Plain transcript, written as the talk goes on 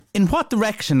In what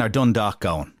direction are Dundalk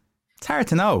going? It's hard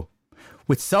to know.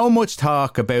 With so much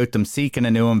talk about them seeking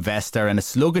a new investor and a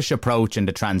sluggish approach in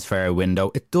the transfer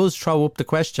window, it does throw up the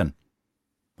question.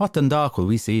 What Dundalk will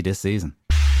we see this season?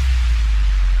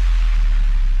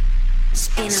 The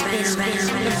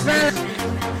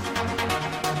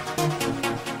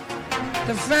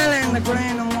fella in the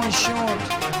green and white short.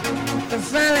 The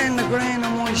fella in the green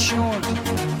and white short.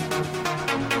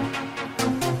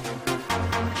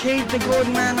 Keep the good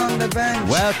man on the bench.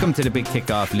 Welcome to the Big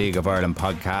Kickoff League of Ireland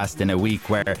podcast in a week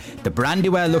where the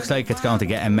Brandywell looks like it's going to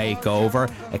get a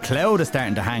makeover. A cloud is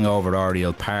starting to hang over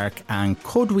Oriel Park, and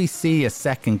could we see a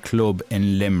second club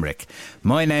in Limerick?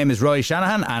 My name is Roy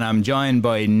Shanahan and I'm joined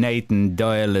by Nathan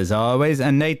Doyle as always.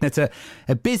 And Nathan, it's a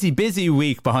busy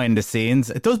week behind the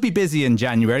scenes. It does be busy in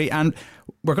January, and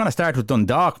we're going to start with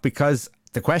Dundalk because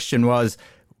the question was,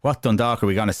 what Dundalk are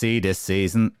we going to see this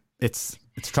season? It's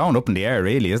thrown up in the air,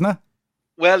 really, isn't it?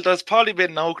 Well, there's probably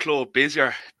been no club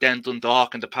busier than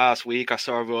Dundalk in the past week or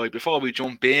so, Roy. Before we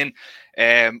jump in,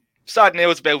 sad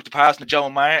news about the passing of Joe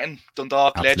Martin,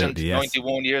 Dundalk legend, yes.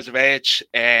 91 years of age.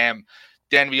 Then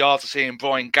we also seen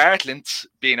Brian Gartland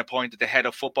being appointed the head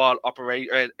of football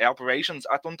operations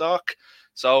at Dundalk.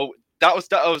 So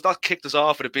that kicked us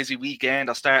off with a busy weekend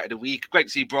at the start of the week. Great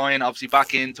to see Brian obviously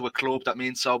back into a club that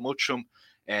means so much to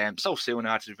him so soon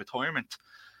after his retirement.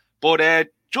 But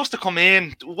just to come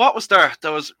in, what was there?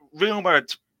 There was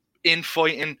rumoured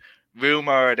infighting,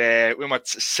 rumoured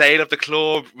sale of the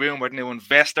club, rumoured new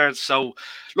investors. So,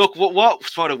 look, what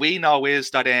sort of we know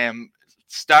is that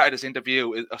started this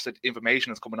interview,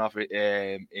 information is coming off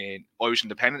in Irish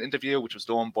Independent interview, which was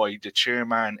done by the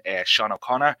chairman, Sean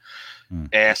O'Connor.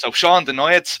 So Sean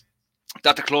denied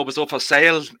that the club is up for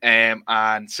sale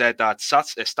and said that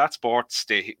Stat Sports,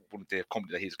 the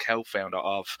company that he's a co-founder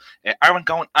of, aren't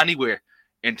going anywhere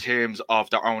in terms of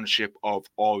the ownership of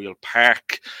Oriel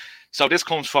Park. So this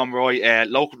comes from Roy.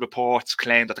 Local reports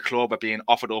claim that the club are being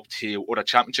offered up to other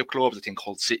championship clubs. I think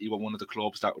Cork City were one of the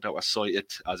clubs that were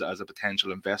cited as a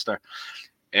potential investor.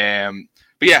 But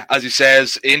yeah, as he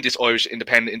says in this Irish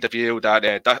Independent interview,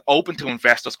 that open to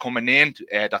investors coming in,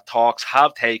 that talks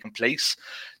have taken place.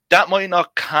 That might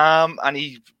not calm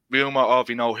any rumour of,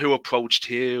 who approached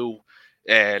who.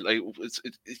 Are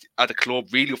the club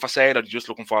really for sale, or are they just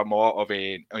looking for more of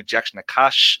an injection of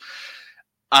cash?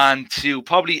 And to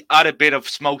probably add a bit of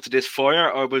smoke to this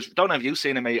fire, don't know if you've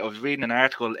seen it, mate. I was reading an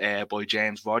article by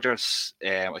James Rogers.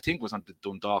 I think it was on the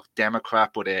Dundalk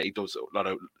Democrat, but he does a lot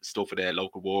of stuff with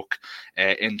local work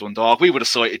in Dundalk. We would have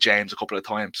cited James a couple of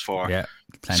times for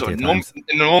plenty of times.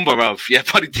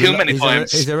 Probably too many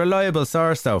times. He's a reliable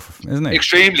source, though, isn't he?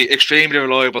 Extremely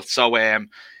reliable. So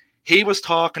he was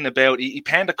talking about, he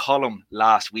penned a column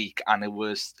last week, and it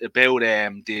was about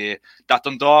that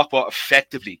Dundalk were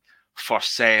effectively for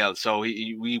sale. So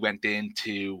we went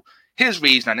into his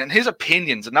reasoning and his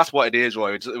opinions, and that's what it is,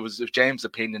 Roy. It was James'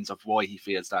 opinions of why he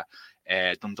feels that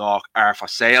Dundalk are for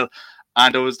sale.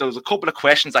 And there was a couple of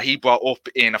questions that he brought up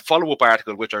in a follow-up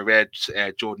article which I read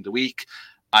during the week,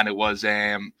 and it was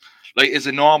is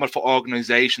it normal for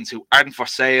organisations who aren't for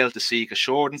sale to seek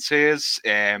assurances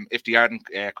if they aren't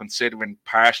considering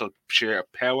partial share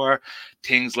of power?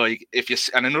 Things like,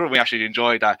 and another way I actually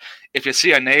enjoyed that, if you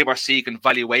see a neighbour seeking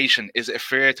valuation, is it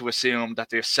fair to assume that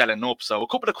they're selling up? So a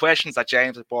couple of questions that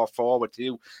James has brought forward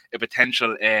to a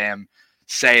potential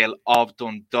sale of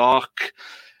Dundalk.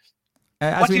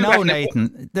 As we know,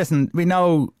 Nathan, listen, we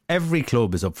know every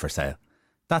club is up for sale.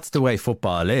 That's the way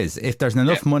football is. If there's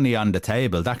enough money on the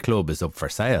table, that club is up for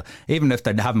sale, even if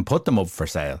they haven't put them up for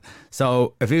sale.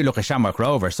 So if you look at Shamrock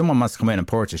Rovers, someone wants to come in and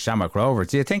purchase Shamrock Rovers.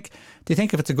 Do you think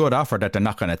if it's a good offer that they're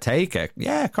not going to take it?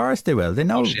 Yeah, of course they will. They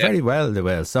know very well they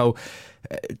will. So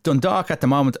Dundalk at the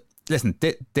moment, listen,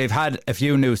 they've had a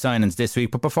few new signings this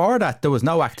week, but before that, there was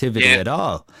no activity at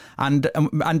all. And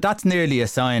that's nearly a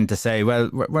sign to say, well,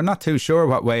 we're not too sure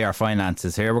what way our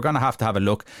finances here. We're going to have a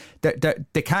look.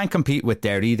 They can't compete with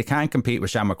Derry. They can't compete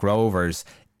with Shamrock Rovers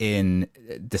in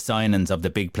the signings of the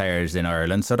big players in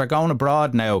Ireland. So they're going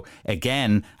abroad now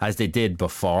again, as they did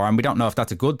before. And we don't know if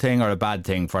that's a good thing or a bad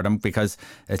thing for them, because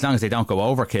as long as they don't go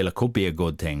overkill, it could be a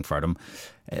good thing for them.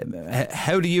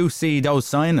 How do you see those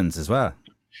signings as well?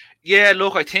 Yeah,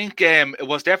 look, I think it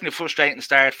was definitely a frustrating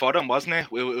start for them, wasn't it?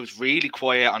 It was really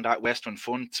quiet on that Western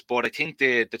front, but I think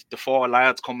the four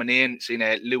lads coming in, seeing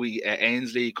Louis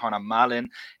Ainsley, Conor Mallon,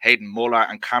 Hayden Muller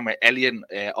and Cameron Elliott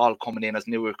all coming in as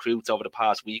new recruits over the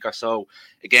past week or so.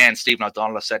 Again, Stephen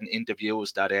O'Donnell has said in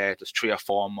interviews that there's 3 or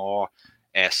 4 more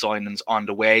signings on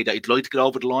the way that he'd like to get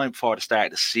over the line before the start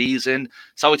of the season.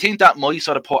 So I think that might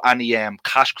sort of put any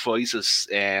cash crisis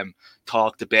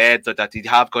talk to bed, that they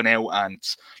have gone out and,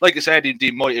 like I said,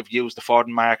 they might have used the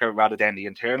foreign market rather than the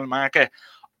internal market.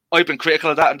 I've been critical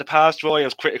of that in the past, Roy. I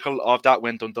was critical of that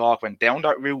when Dundalk went down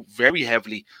that route very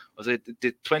heavily. Was it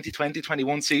the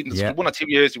 2020-21 season? Yeah. 1 or 2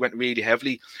 years, they went really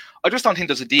heavily. I just don't think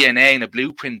there's a DNA and a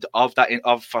blueprint of that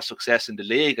for success in the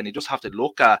league, and you just have to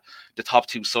look at the top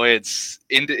two sides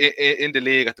in the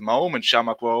league at the moment,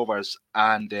 Shamrock Rovers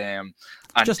and Derry.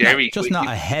 Not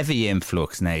a heavy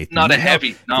influx, Nathan. Not a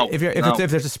heavy, no. If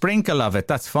there's a sprinkle of it,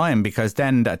 that's fine, because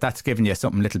then that's giving you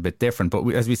something a little bit different. But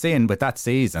as we seen with that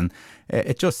season,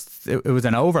 it was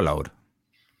an overload.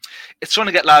 It's trying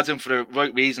to get lads in for the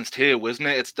right reasons too, isn't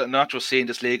it? It's not just seeing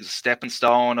this league as a stepping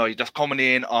stone, or you're just coming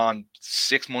in on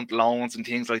 6-month loans and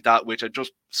things like that, which are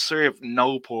just serve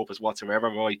no purpose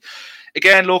whatsoever, right?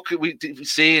 Again, look, we've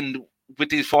seen with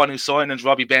these 4 new signings,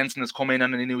 Robbie Benson has come in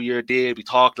on a New Year deal. We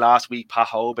talked last week, Pat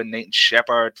Hoban, Nathan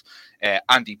Shepherd,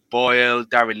 Andy Boyle,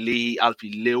 Darren Lee,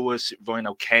 Alfie Lewis, Ryan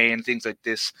O'Kane, things like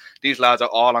this. These lads are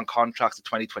all on contracts to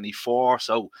 2024,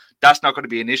 so that's not going to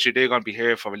be an issue. They're going to be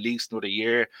here for at least another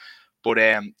year. But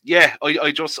I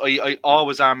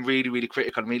always am really, really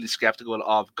critical and really skeptical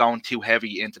of going too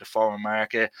heavy into the foreign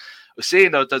market. We're seeing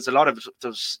that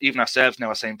there's even ourselves now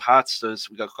at St. Pat's,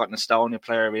 we got an Estonian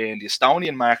player in the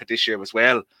Estonian market this year as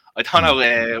well. I don't know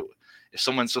if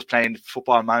someone's just playing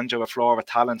Football Manager with floor of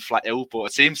talent flat out, but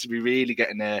it seems to be really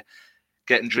getting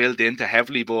drilled into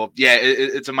heavily. But yeah,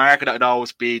 it's a market that would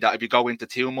always be that if you go into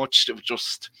too much,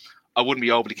 I wouldn't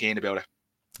be overly keen about it.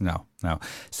 No.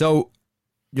 So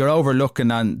you're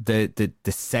overlooking on the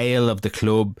sale of the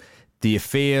club. Do you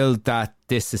feel that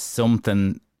this is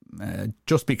something,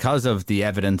 just because of the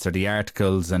evidence or the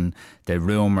articles and the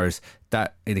rumours,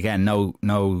 that again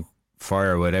no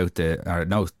fire without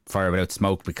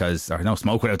smoke, or no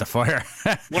smoke without the fire?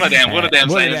 One of them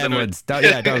ones.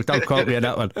 Don't quote me on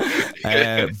that one.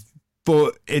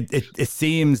 But it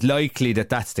seems likely that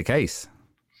that's the case.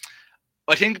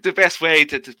 I think the best way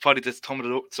to probably just sum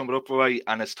it up, right,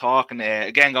 and it's talking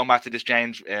again, going back to this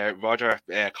James Roger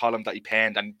column that he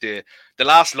penned, and the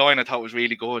last line I thought was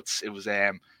really good. It was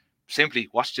simply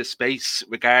watch this space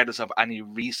regardless of any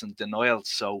recent denials.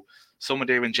 So someone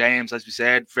there in James, as we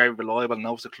said, very reliable,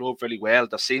 knows the club really well.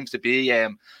 There seems to be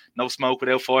no smoke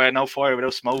without fire, no fire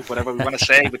without smoke, whatever we want to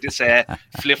say with this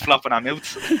flip-flop in our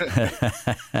mouths.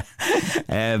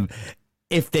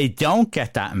 If they don't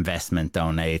get that investment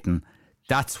though, Nathan,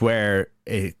 that's where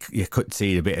you could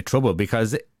see a bit of trouble,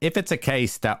 because if it's a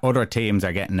case that other teams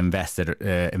are getting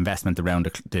investment around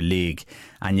the league,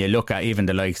 and you look at even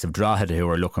the likes of Drogheda who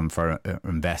are looking for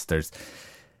investors,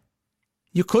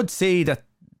 you could see that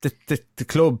the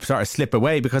club sort of slip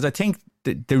away, because I think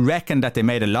they reckon that they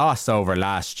made a loss over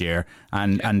last year,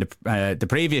 and the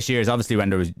previous years, obviously when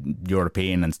there was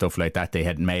European and stuff like that, they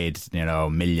had made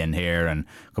 $1 million here and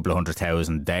a couple of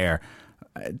 100,000 there.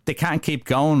 They can't keep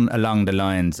going along the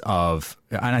lines of,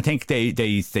 and I think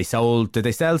they sold. Did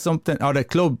they sell something? Or the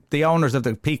club, the owners of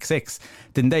the Peak Six,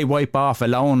 didn't they wipe off a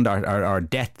loan or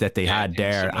debt that they had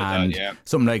there,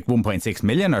 something like 1.6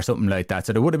 million or something like that?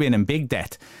 So they would have been in big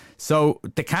debt. So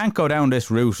they can't go down this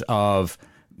route of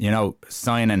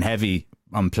signing heavy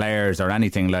on players or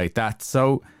anything like that.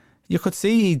 So you could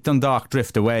see Dundalk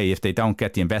drift away if they don't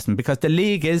get the investment, because the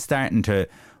league is starting to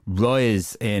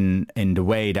rise in the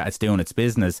way that it's doing its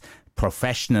business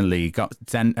professionally,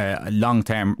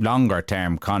 longer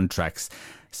term contracts.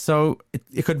 So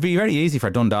it could be very easy for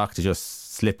Dundalk to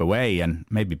just slip away and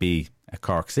maybe be a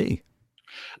Cork City.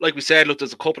 Like we said, look,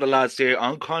 there's a couple of lads there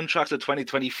on contracts in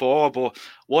 2024, but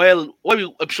while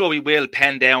I'm sure we will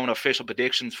pen down official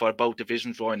predictions for both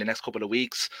divisions in the next couple of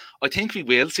weeks, I think we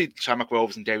will see Shamrock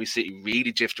Rovers and Derry City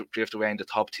really drift around the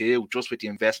top two, just with the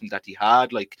investment that he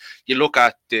had. Like, you look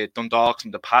at the Dundalks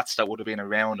and the Pats that would have been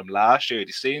around them last year,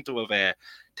 they seem to have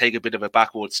taken a bit of a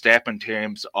backward step in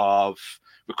terms of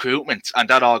recruitment, and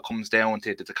that all comes down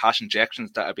to the cash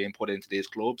injections that are being put into these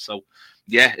clubs. So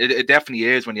yeah, it definitely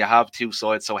is, when you have two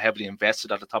sides so heavily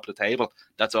invested at the top of the table.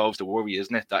 That's always the worry,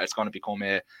 isn't it, that it's going to become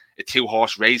a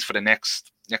two-horse race for the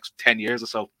next 10 years or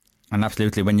so. And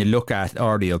absolutely, when you look at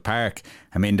Oriel Park,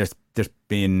 I mean, there's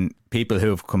been people who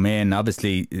have come in,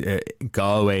 obviously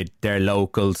Galway, they're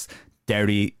locals,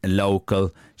 Derry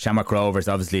local, Shamrock Rovers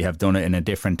obviously have done it in a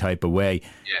different type of way.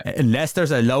 Yeah. Unless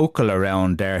there's a local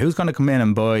around there, who's going to come in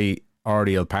and buy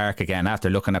Oriel Park again after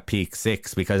looking at Peak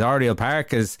Six? Because Oriel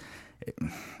Park is,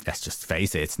 let's just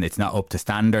face it, it's not up to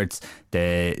standards.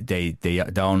 They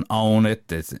don't own it.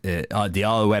 The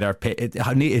all-weather pit,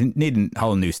 it need a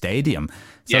whole new stadium.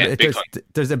 So yeah,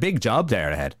 there's a big job there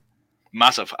ahead.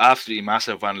 Massive, absolutely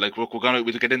massive, and like we'll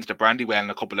get into the Brandywell in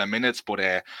a couple of minutes, but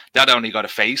that only got a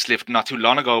facelift not too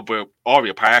long ago. But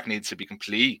Oriel Park needs to be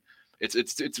complete.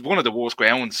 It's one of the worst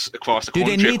grounds across the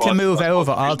country. Do they need to move out of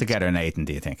it altogether, Nathan?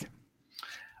 Do you think?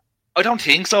 I don't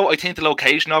think so. I think the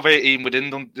location of it, even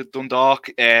within Dundalk,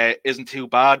 isn't too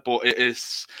bad, but it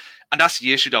is. And that's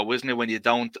the issue, though, isn't it? When you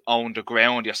don't own the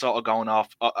ground, you're sort of going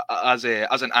off as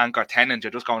an anchor tenant.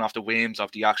 You're just going off the whims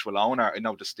of the actual owner. I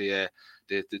noticed the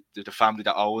family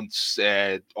that owns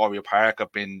Oriel Park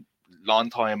have been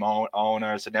long-time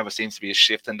owners. There never seems to be a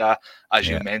shift in that. As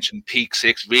you mentioned, Peak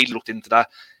Six really looked into that.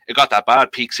 It got that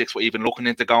bad. Peak Six were even looking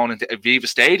into going into Aviva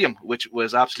Stadium, which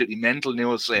was absolutely mental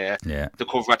news to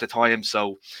cover at the time.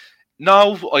 So,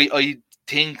 no, I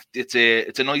think it's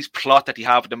a nice plot that you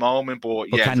have at the moment, but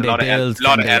yeah, there's a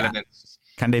lot of elements.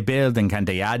 Can they build and can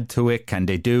they add to it? Can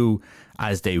they do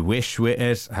as they wish with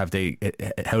it? Have they?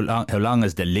 How long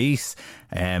is the lease?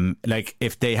 Like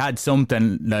if they had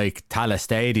something like Tala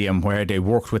Stadium where they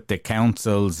worked with the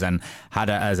councils and had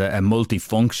it as a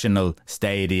multifunctional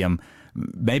stadium,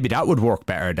 maybe that would work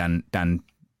better than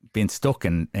being stuck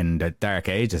in the dark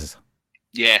ages.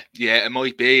 Yeah, it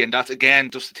might be, and that's again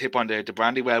just a tip on the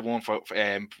Brandywell one for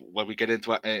when we get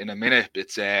into it in a minute.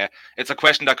 It's a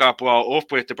question that got brought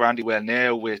up with the Brandywell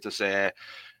now. With this,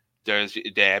 there's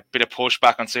a bit of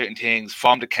pushback on certain things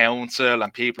from the council,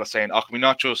 and people are saying, "Oh, can we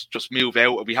not just move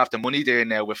out? We have the money there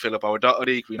now with Philip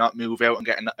O'Doherty. Can we not move out and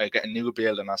get a new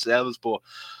building ourselves?" But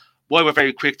while we're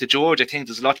very quick to judge, I think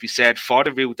there's a lot to be said for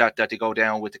the route that they go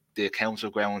down with the council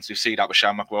grounds. You see that with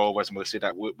Shamrock Rovers, and we'll see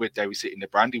that with Derry City and the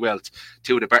Brandywell,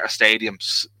 two of the better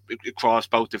stadiums across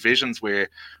both divisions, where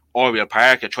Oriel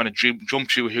Park are trying to jump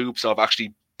through hoops of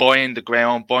actually buying the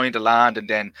ground, buying the land, and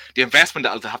then the investment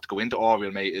that'll have to go into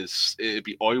Oriel, mate, it'd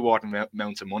be eye-watering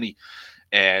amounts of money.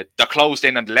 They're closed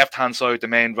in on the left-hand side of the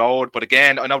main road, but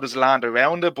again, I know there's land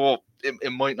around it, but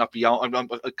it might not be on.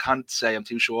 I can't say I'm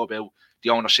too sure about the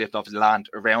ownership of the land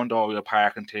around Oriel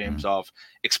Park in terms of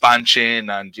expansion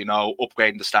and,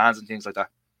 upgrading the stands and things like that.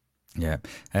 Yeah.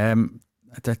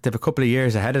 They have a couple of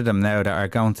years ahead of them now that are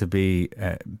going to be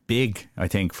big, I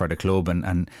think, for the club,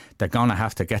 and they're going to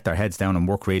have to get their heads down and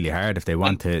work really hard if they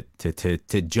want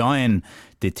to join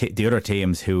the other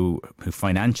teams who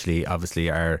financially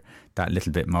obviously are that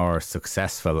little bit more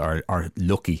successful or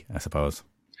lucky, I suppose.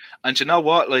 And you know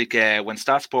what? Like when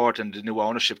StatSport and the new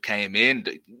ownership came in,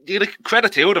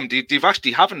 credit to them. They've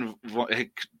actually haven't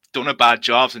done a bad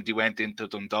job since they went into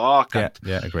Dundalk.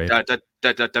 Yeah, agreed.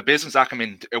 The business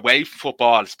acumen away from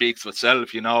football speaks for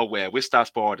itself. With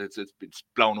StatSport, it's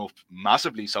blown up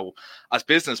massively. So as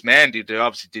businessmen, they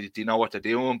obviously they know what they're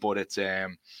doing, but it's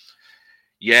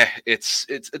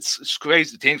it's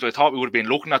crazy things. But I thought we would have been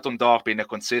looking at Dundalk being a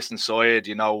consistent side,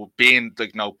 being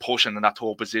pushing in that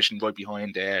whole position right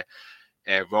behind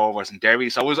Rovers and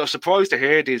Derry. So I was surprised to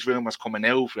hear these rumours coming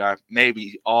out that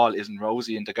maybe all isn't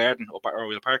rosy in the garden up at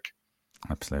Oriel Park.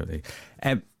 Absolutely.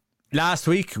 Last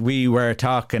week we were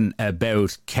talking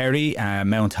about Kerry,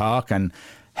 Mount Hawk, and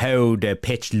how the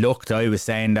pitch looked. I was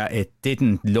saying that it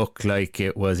didn't look like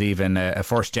it was even a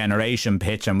first generation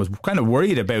pitch, and was kind of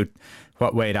worried about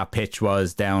what way that pitch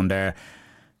was down there.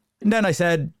 And then I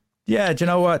said, yeah, do you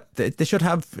know what? They should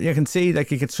have, you can see, like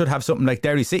you should have something like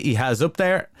Derry City has up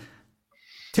there.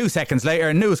 2 seconds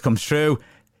later, news comes through.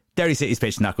 Derry City's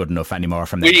pitch not good enough anymore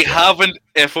from there. We haven't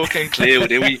a fucking clue,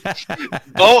 do we?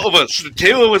 Both of us, the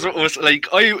two of us was like,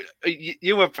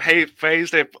 you were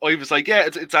praised it. I was like, yeah,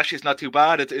 it's actually not too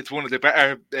bad. It's one of the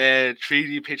better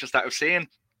 3D pitches that I've seen.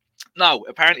 No,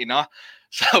 apparently not.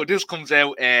 So this comes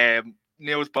out,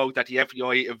 news both that the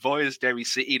FAI advised Derry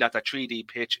City that the 3D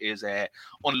pitch is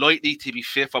unlikely to be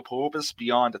fit for purpose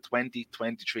beyond the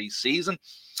 2023 season.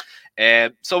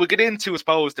 So we get into, I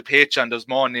suppose, the pitch, and there's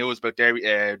more news about Derry,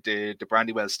 the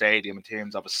Brandywell Stadium in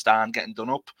terms of a stand getting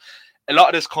done up. A lot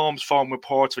of this comes from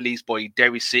reports released by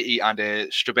Derry City and the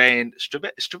Strabane. Sorry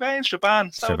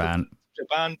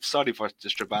for the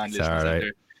Strabane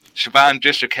listeners. Strabane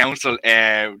District Council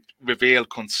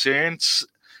revealed concerns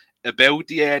about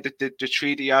the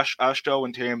 3D Astro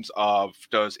in terms of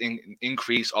there's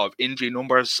increase of injury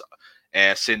numbers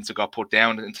since it got put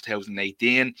down in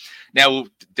 2018. Now,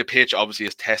 the pitch obviously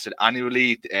is tested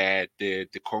annually. The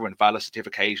current valid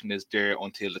certification is there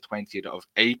until the 20th of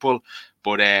April.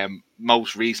 But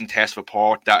most recent test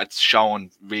report that it's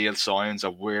showing real signs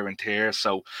of wear and tear.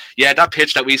 So, yeah, that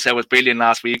pitch that we said was brilliant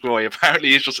last week, Roy,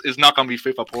 apparently is not going to be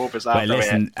fit for purpose after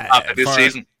this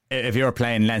season. if you're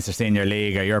playing Leinster Senior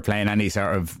League or you're playing any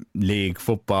sort of league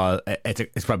football,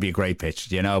 it's probably a great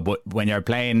pitch, you know. But when you're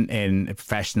playing in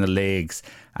professional leagues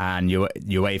and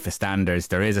UEFA standards,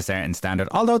 there is a certain standard.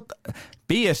 Although,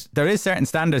 be it, there is certain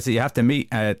standards that you have to meet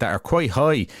that are quite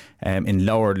high in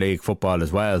lower league football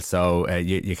as well. So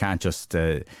you can't just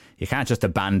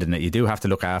abandon it. You do have to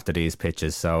look after these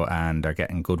pitches. So, and they're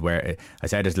getting good wear. I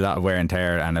say there's a lot of wear and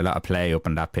tear and a lot of play up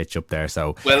on that pitch up there.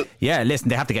 So, well, yeah, listen,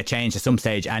 they have to get changed at some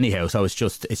stage anyhow. So it's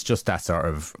just that sort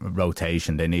of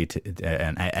rotation. They need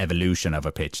an evolution of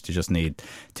a pitch. They just need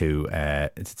to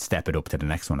step it up to the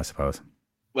next one, I suppose.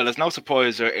 Well, there's no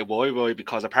surprise there, Roy,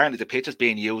 because apparently the pitch is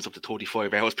being used up to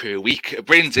 35 hours per week. It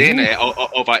brings in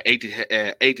over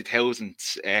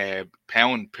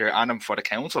 £80,000 per annum for the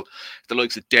council. The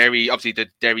likes of Derry, obviously the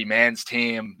Derry men's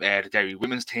team, the Derry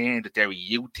women's team, the Derry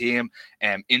youth team,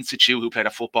 Institute, who play the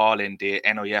football in the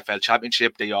NIFL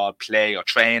Championship, they all play or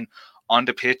train on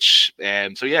the pitch.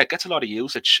 So yeah, it gets a lot of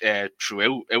usage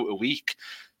throughout a week.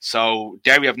 So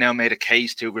Derry have now made a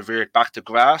case to revert back to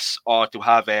grass or to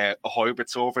have a hybrid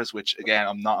surface, which again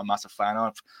I'm not a massive fan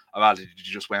of. I'd rather you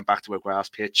just went back to a grass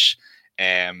pitch.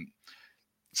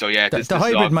 So yeah, the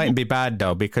hybrid mightn't be bad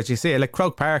though, because you see, like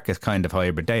Croke Park is kind of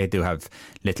hybrid. They do have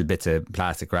little bits of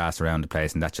plastic grass around the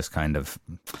place, and that's just kind of.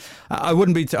 I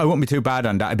wouldn't be too bad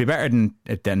on that. It'd be better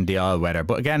than the all weather.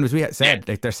 But again, as we said,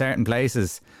 like there's certain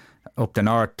places up the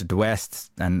north, the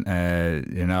west, and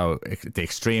the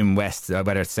extreme west,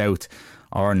 whether it's south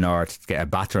or north, get a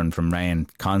battering from rain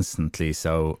constantly.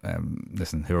 So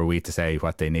listen, who are we to say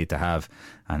what they need to have?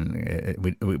 And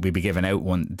we'd be giving out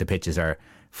the pitches are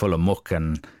full of muck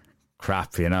and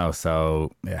crap, you know.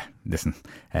 So yeah, listen.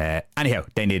 Anyhow,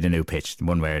 they need a new pitch,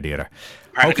 one way or the other.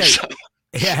 Okay.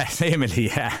 Yeah, seemingly,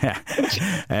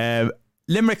 yeah.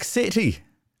 Limerick City,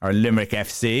 or Limerick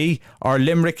FC, or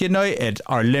Limerick United,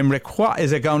 or Limerick, what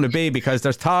is it going to be? Because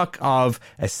there's talk of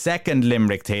a second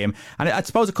Limerick team, and I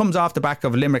suppose it comes off the back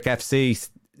of Limerick FC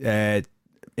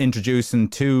introducing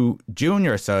two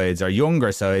junior sides or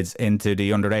younger sides into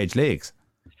the underage leagues.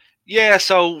 Yeah,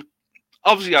 so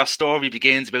obviously our story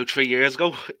begins about 3 years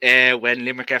ago when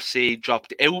Limerick FC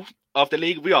dropped out of the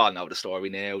league. We all know the story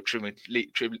now.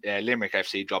 Limerick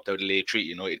FC dropped out of the league. Treaty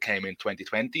United came in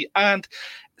 2020, and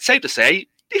safe to say,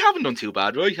 they haven't done too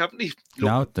bad, right? Haven't they?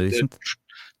 No, decent.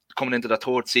 Coming into the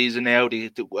third season now, they're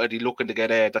looking to get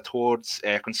the third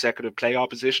consecutive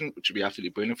playoff position, which would be absolutely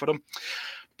brilliant for them.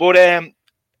 But a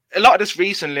lot of this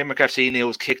recent Limerick FC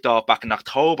news kicked off back in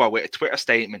October with a Twitter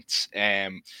statement.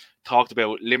 Talked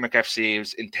about Limerick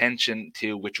FC's intention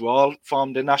to withdraw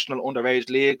from the national underage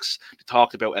leagues. They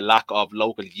talked about a lack of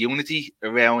local unity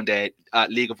around at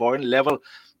League of Ireland level.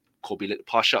 Could be a little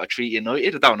posh shot of Treaty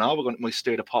United. I don't know. We're going to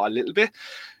stir the pot a little bit.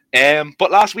 But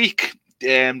last week,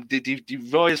 they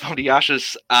rise from the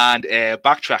ashes and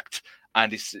backtracked,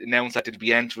 and it's announced that they'll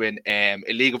be entering a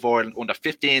League of Ireland under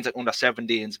 15s and under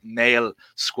 17s male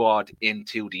squad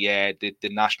into the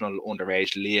national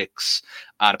underage leagues.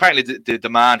 And apparently the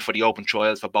demand for the open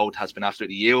trials for both has been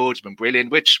absolutely huge, been brilliant,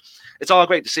 which it's all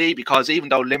great to see, because even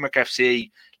though Limerick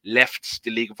FC left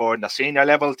the League of Ireland at senior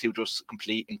level to just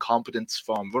complete incompetence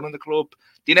from running the club,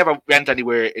 they never went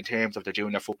anywhere in terms of their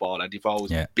junior football, and they've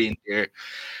always been there.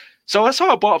 So I sort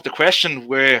of brought up the question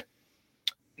where,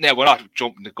 now we're not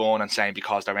jumping the gun and saying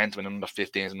because they're entering under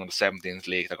 15s and under 17s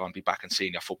league, they're going to be back in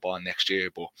senior football next year,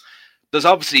 but there's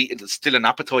obviously still an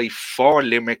appetite for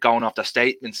Limerick going off their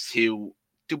statements to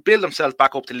build themselves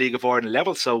back up to League of Ireland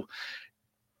level. So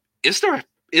is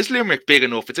Limerick big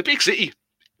enough? It's a big city,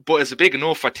 but is it big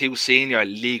enough for two senior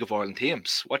League of Ireland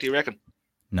teams? What do you reckon?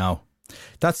 No.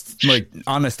 That's my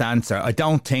honest answer. I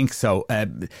don't think so.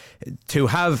 They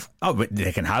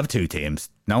can have two teams.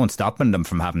 No one's stopping them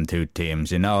from having two teams,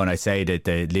 you know. And I say that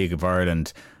the League of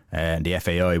Ireland and the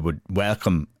FAI would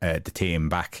welcome the team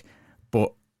back.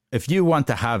 But if you want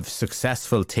to have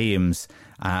successful teams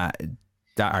that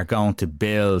are going to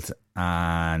build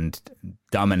and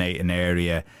dominate an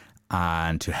area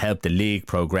and to help the league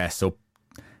progress up,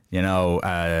 you know,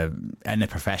 in a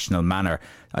professional manner,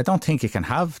 I don't think you can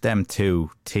have them two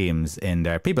teams in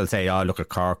there. People say, oh, look at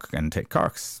Cork, and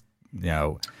Cork's, you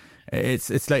know, it's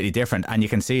slightly different, and you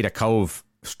can see the Cove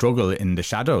struggle in the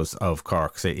shadows of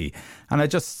Cork City. And I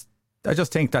just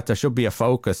think that there should be a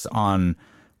focus on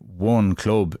one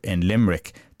club in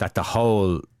Limerick that the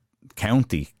whole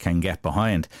county can get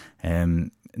behind.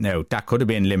 Now, that could have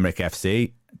been Limerick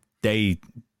FC. They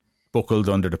buckled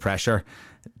under the pressure.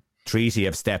 Treaty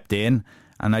have stepped in,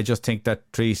 and I just think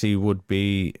that Treaty would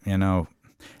be, you know,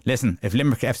 listen, if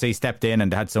Limerick FC stepped in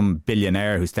and they had some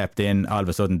billionaire who stepped in, all of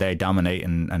a sudden they dominate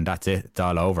and that's it, it's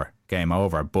all over. game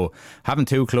over. But having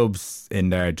two clubs in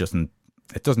there doesn't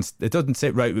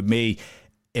sit right with me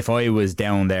if I was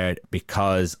down there,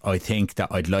 because I think that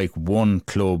I'd like one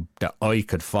club that I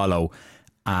could follow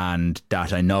and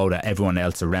that I know that everyone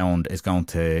else around is going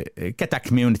to get that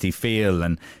community feel,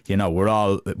 and we're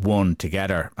all one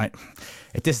together.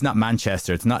 This is not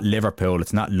Manchester, it's not Liverpool,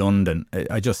 it's not London.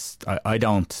 I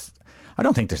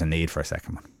don't think there's a need for a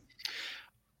second one.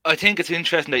 I think it's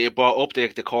interesting that you brought up the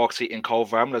Cork City and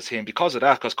Cove Ramblers team because of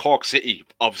that, because Cork City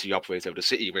obviously operates out of the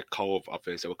city, with Cove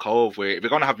operates out of Cove. We're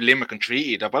going to have Limerick and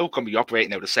Treaty, they're both going to be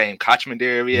operating out of the same catchment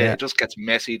area. Yeah. It just gets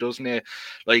messy, doesn't it?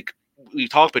 Like, we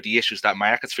talked about the issues that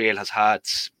Marketsfield has had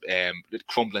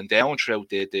crumbling down throughout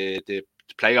the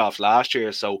playoffs last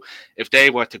year. So if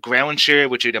they were to ground share,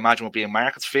 which you'd imagine would be in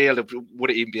Marketsfield, it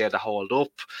wouldn't even be able to hold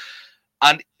up.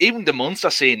 And even the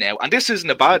Munster scene now, and this isn't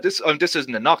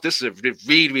a knock, this is a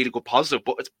really, really good positive,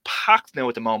 but it's packed now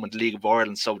at the moment, the League of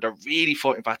Ireland, so they're really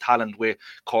fighting for talent with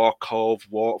Cork, Cove,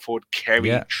 Waterford,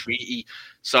 Kerry, Treaty.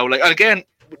 So, like, and again,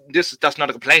 that's not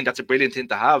a complaint, that's a brilliant thing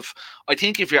to have. I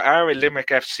think if you are a Limerick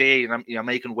FC and you're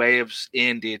making waves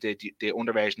in the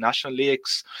underage national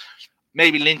leagues,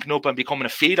 maybe linking up and becoming a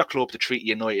feeder club to Treaty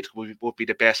United would be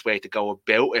the best way to go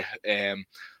about it.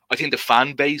 I think the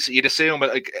fan base, you'd assume,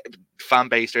 like, fan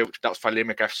base there, that was for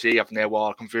Limerick FC, have now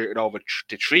all converted over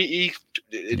to Treaty.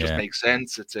 It just makes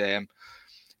sense. It's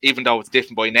even though it's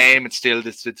different by name, it's still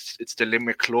it's the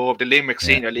Limerick club, the Limerick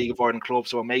Senior League of Ireland club,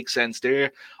 so it makes sense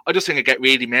there. I just think it get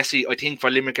really messy. I think for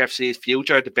Limerick FC's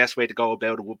future, the best way to go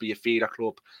about it would be a feeder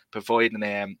club, providing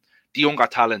the younger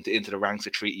talent into the ranks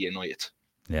of Treaty United.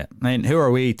 Yeah, I mean, who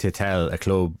are we to tell a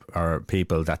club or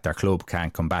people that their club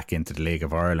can't come back into the League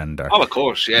of Ireland? Or, of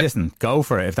course, yeah. Listen, go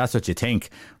for it if that's what you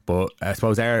think. But I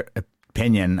suppose our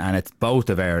opinion, and it's both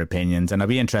of our opinions, and I'd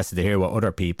be interested to hear what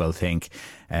other people think,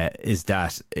 is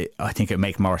that I think it would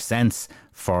make more sense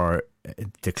for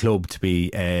the club to be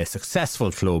a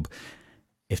successful club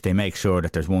if they make sure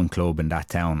that there's one club in that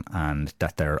town and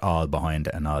that they're all behind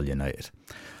it and all united.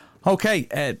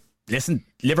 Okay, listen,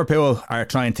 Liverpool are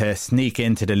trying to sneak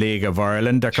into the League of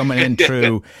Ireland. They're coming in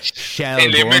through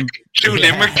Shelbourne.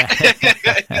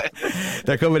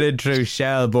 They're coming in through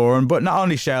Shelbourne, but not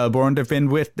only Shelbourne, they've been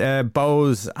with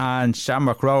Bows and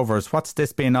Shamrock Rovers. What's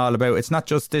this been all about? It's not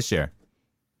just this year.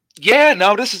 Yeah,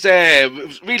 no, this is it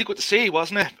was really good to see,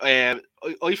 wasn't it?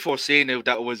 I foreseen that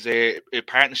it was a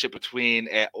partnership between,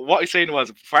 what I seen was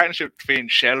a partnership between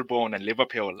Shelbourne and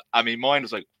Liverpool. I mean, mine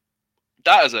was like,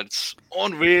 that is an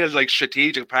unreal, like,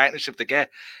 strategic partnership to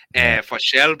get for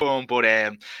Shelbourne, but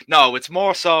no, it's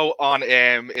more so on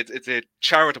it's a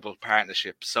charitable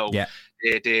partnership. So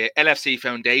the LFC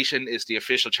Foundation is the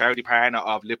official charity partner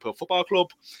of Liverpool Football Club,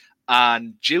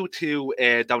 and due to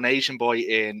a donation by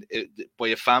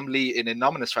a family, an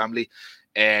anonymous family,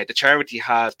 the charity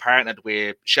has partnered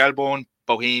with Shelbourne,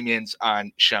 Bohemians,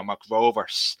 and Shamrock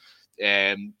Rovers.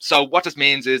 So what this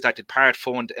means is that they part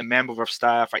fund a member of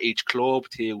staff for each club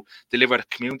to deliver the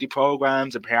community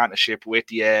programs in partnership with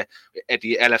the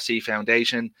LFC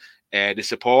Foundation. The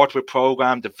support with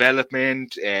program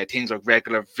development, things like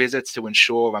regular visits to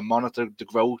ensure and monitor the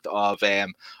growth of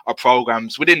our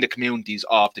programs within the communities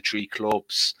of the three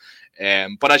clubs.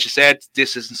 But as you said,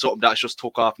 this isn't something that just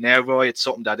took off now, Roy. It's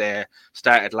something that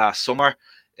started last summer.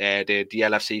 The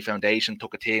LFC Foundation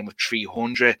took a team of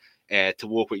 300 to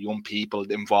work with young people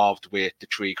involved with the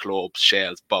three clubs,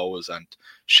 Shells, Bows and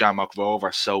Shamrock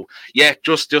Rovers. So yeah,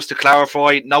 just to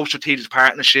clarify, no strategic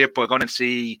partnership. We're going to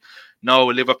see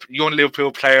young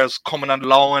Liverpool players coming on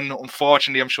loan.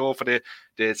 Unfortunately, I'm sure for the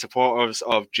supporters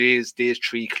of these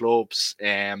three clubs,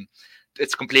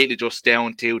 it's completely just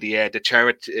down to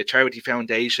the charity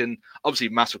foundation. Obviously,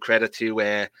 massive credit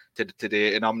to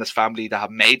the anonymous family that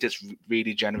have made this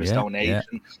really generous donation.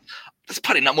 Yeah. There's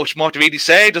probably not much more to really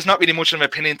say. There's not really much of an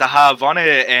opinion to have on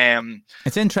it.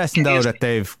 It's interesting though that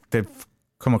they've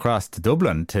come across to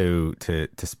Dublin to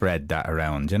spread that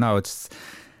around. You know, it's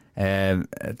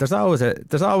there's always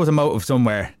a motive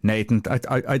somewhere, Nathan.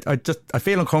 I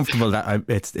feel uncomfortable that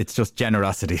it's just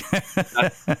generosity.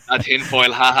 that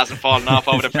tinfoil hat hasn't fallen off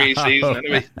over the pre-season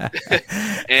anyway.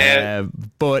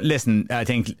 But listen, I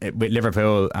think with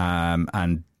Liverpool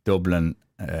and Dublin,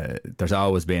 there's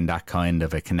always been that kind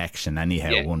of a connection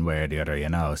anyhow, one way or the other, you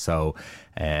know. So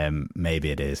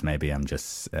maybe it is. Maybe I'm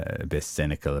just a bit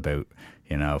cynical about,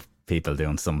 you know, people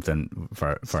doing something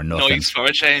for nothing. Nice for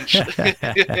a change.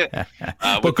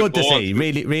 But good to see.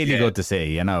 Really good to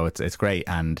see. You know, it's great.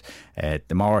 And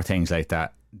the more things like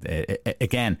that,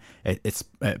 it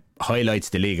highlights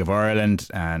the League of Ireland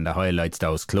and it highlights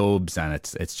those clubs, and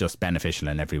it's just beneficial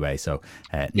in every way. So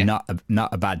not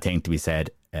a bad thing to be said,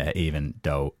 even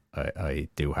though I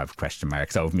do have question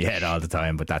marks over my head all the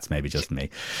time, but that's maybe just me.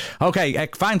 Okay,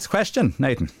 fans question,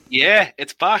 Nathan. Yeah,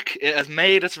 it's back. It has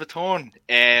made its return.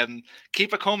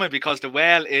 Keep it coming because the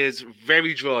well is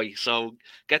very dry. So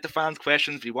get the fans'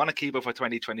 questions. If you want to keep it for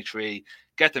 2023,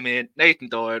 get them in. Nathan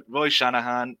Doyle, Roy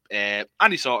Shanahan,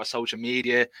 any sort of social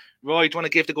media. Roy, do you want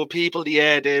to give the good people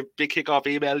the big kickoff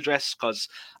email address? Because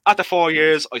after 4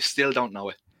 years, I still don't know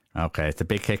it. Okay, it's a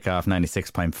big kickoff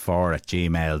 96.4 at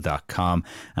gmail.com.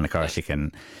 And of course, you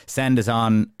can send us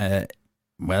on,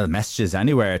 messages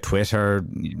anywhere: Twitter,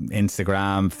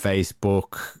 Instagram,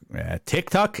 Facebook,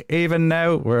 TikTok, even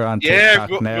now. We're on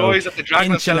TikTok now. Roy's at the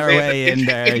dragon inching our way in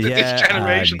there, this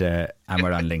generation. And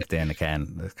we're on LinkedIn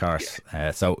again, of course.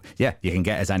 So you can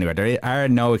get us anywhere. There are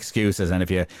no excuses, and if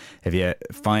you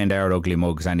find our ugly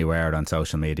mugs anywhere on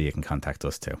social media, you can contact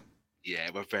us too.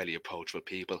 Yeah, we're very approachable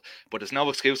people. But there's no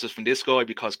excuses from this guy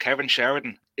because Kevin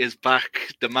Sheridan is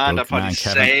back. The man that probably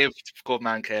saved. Good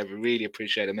man, Kev. Really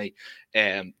appreciated me.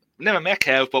 Never met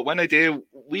Kev, but when I do,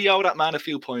 we owe that man a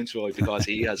few points, Roy, because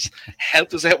he has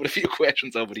helped us out with a few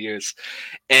questions over the years.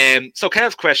 So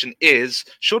Kev's question is,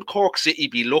 should Cork City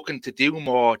be looking to do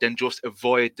more than just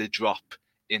avoid the drop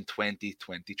in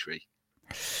 2023?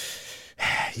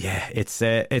 Yeah, it's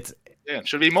yeah,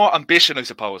 should be more ambition, I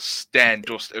suppose, than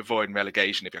just avoiding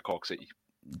relegation if you're Cork City.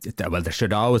 Well, there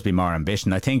should always be more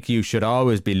ambition. I think you should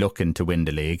always be looking to win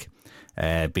the league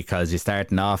because you're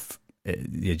starting off,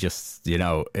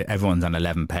 everyone's on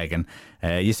 11 pegging.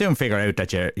 You soon figure out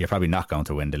that you're probably not going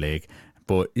to win the league,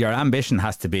 but your ambition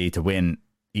has to be to win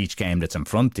each game that's in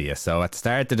front of you. So at the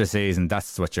start of the season,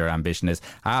 that's what your ambition is.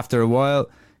 After a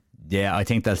while, yeah, I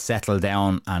think they'll settle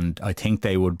down, and I think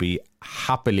they would be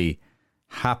happily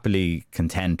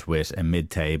content with a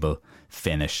mid-table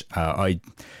finish.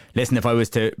 If I was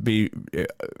to be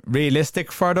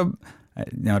realistic for them,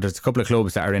 there's a couple of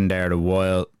clubs that are in there a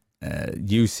while.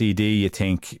 UCD,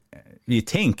 you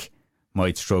think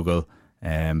might struggle,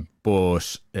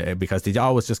 but because they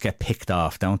always just get picked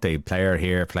off, don't they? Player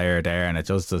here, player there, and it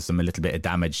just does them a little bit of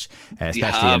damage,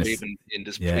 especially in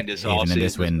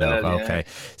this window. Well, yeah. Okay,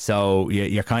 so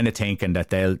you're kind of thinking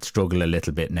that they'll struggle a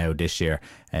little bit now this year.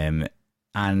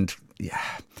 And yeah,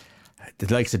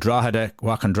 the likes of Drogheda,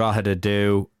 what can Drogheda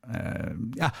do?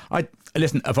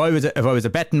 Listen. If I was a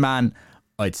betting man,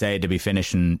 I'd say to be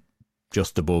finishing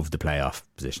just above the playoff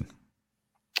position.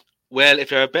 Well, if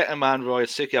you're a betting man, Roy,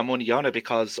 stick your money on it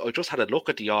because I just had a look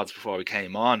at the odds before we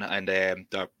came on, and they're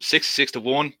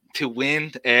 66-1 to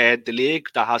win the league.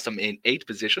 That has them in 8th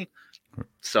position.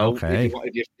 So, okay.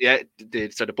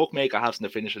 So the bookmaker has them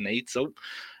to finish in 8th. So,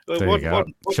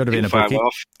 should have been a bookie.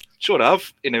 Should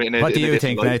have. What do you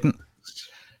think, Nathan?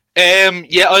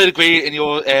 I agree in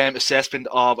your assessment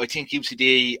of. I think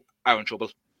UCD are in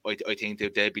trouble. I think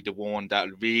they'd be the one that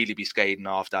will really be skating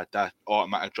off that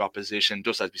automatic drop position.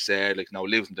 Just as we said,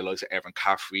 losing the likes of Evan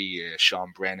Caffrey,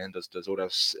 Sean Brennan, there's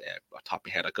others off the top of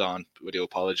my head are gone. I do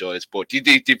apologise, but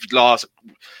they've lost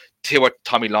two or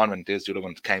Tommy Lonman. There's the other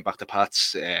one came back to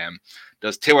Pats.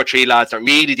 There's 2 or 3 lads that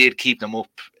really did keep them up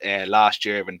last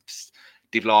year, and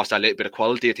they've lost a little bit of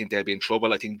quality. I think they'll be in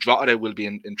trouble. I think Drogheda will be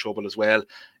in trouble as well.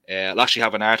 I'll actually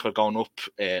have an article going up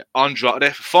on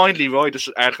Drogheda. Finally, Roy, this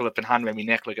article has been hanging around my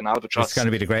neck like an albatross. It's going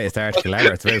to be the greatest article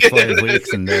ever. It's about 5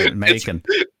 weeks in the making.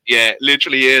 Yeah,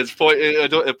 literally is.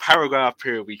 A paragraph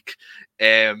per week.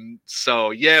 So,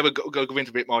 yeah, we'll go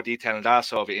into a bit more detail on that.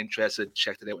 So if you're interested,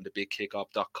 check it out on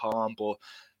thebigkickoff.com. But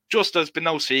just there's been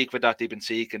no secret that they've been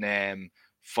seeking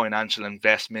financial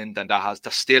investment, and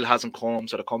that still hasn't come.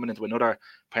 So they're coming into another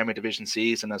Premier Division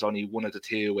season. There's only one of the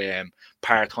 2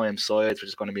 part-time sides, which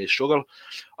is going to be a struggle.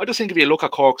 I just think if you look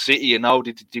at Cork City,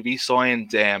 they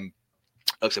re-signed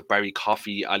looks like Barry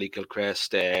Coffey, Ali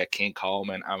Gilchrist, King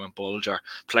Coleman, Aaron Bulger,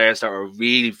 players that are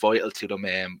really vital to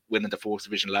them winning the 4th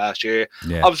Division last year.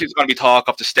 Yeah. Obviously, there's going to be talk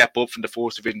of the step up from the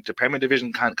 4th Division to Premier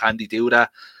Division. Can they do that?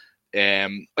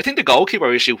 I think the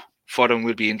goalkeeper issue for them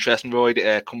will be interesting, Roy,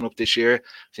 coming up this year.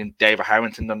 I think David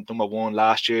Harrington, number 1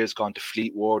 last year, has gone to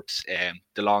Fleetwood.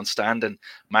 DeLon Standing,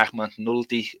 Mark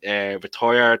McNulty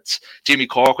retired. Jimmy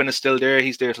Corcoran is still there.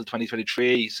 He's there till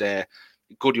 2023. He's a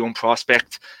good young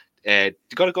prospect. They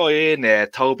got a guy in,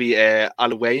 Toby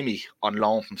Aluwemi, on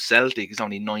loan from Celtic. He's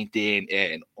only 19,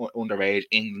 underage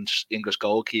English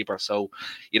goalkeeper. So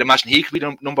you'd imagine he could be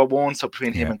the number 1. So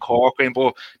between him and Corcoran,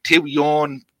 but 2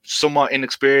 young, somewhat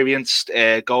inexperienced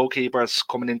goalkeepers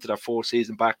coming into their 4th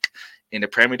season back in the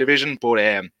Premier Division.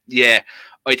 But yeah,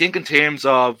 I think in terms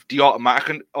of the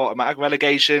automatic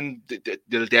relegation,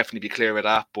 they'll definitely be clear of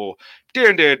that. But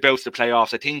they're in the bouts of the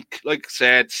playoffs. I think, like I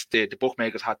said, the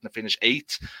bookmakers had to finish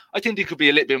 8th. I think they could be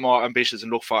a little bit more ambitious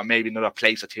and look for maybe another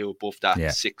place or two above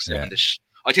that 6, 7ish.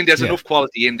 I think there's enough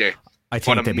quality in there. I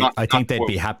think they'd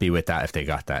be happy with that if they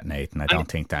got that, Nathan. I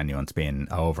don't think anyone's being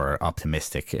over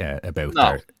optimistic about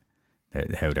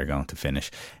how they're going to finish.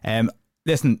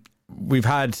 Listen, we've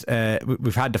had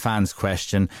the fans'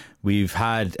 question. We've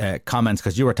had comments,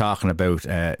 because you were talking about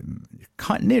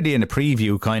nearly in a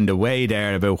preview kind of way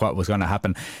there about what was going to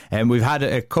happen. And we've had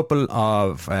a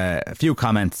few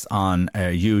comments on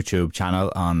our YouTube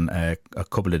channel on a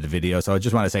couple of the videos. So I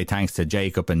just want to say thanks to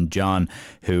Jacob and John,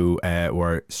 who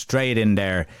were straight in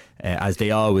there as they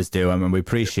always do. I mean, we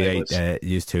appreciate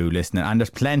you two listening. And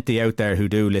there's plenty out there who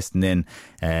do listen in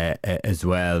as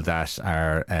well that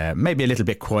are maybe a little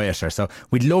bit quieter. So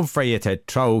we'd love for you to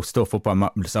throw stuff up on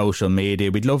social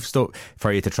media. We'd love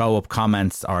for you to throw up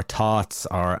comments or thoughts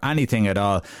or anything at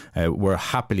all. We're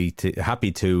happy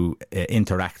to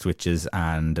interact with you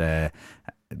and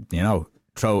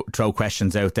throw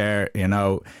questions out there,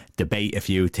 debate a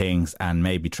few things and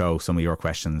maybe throw some of your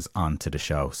questions onto the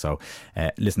show. So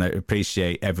listen, I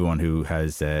appreciate everyone who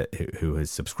has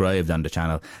subscribed on the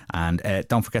channel, and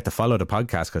don't forget to follow the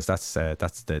podcast, because that's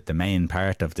the main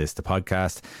part of this, the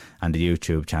podcast and the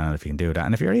YouTube channel, if you can do that.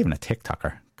 And if you're even a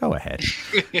TikToker, go ahead.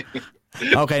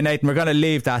 Okay, Nathan, we're going to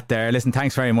leave that there. Listen,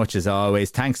 thanks very much as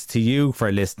always. Thanks to you for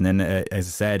listening. As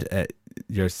I said,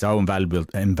 you're so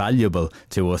invaluable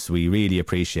to us. We really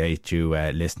appreciate you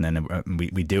listening. And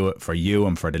we do it for you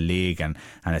and for the league, and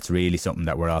it's really something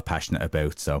that we're all passionate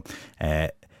about. So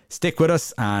stick with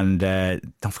us, and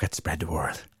don't forget to spread the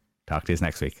word. Talk to you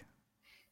next week.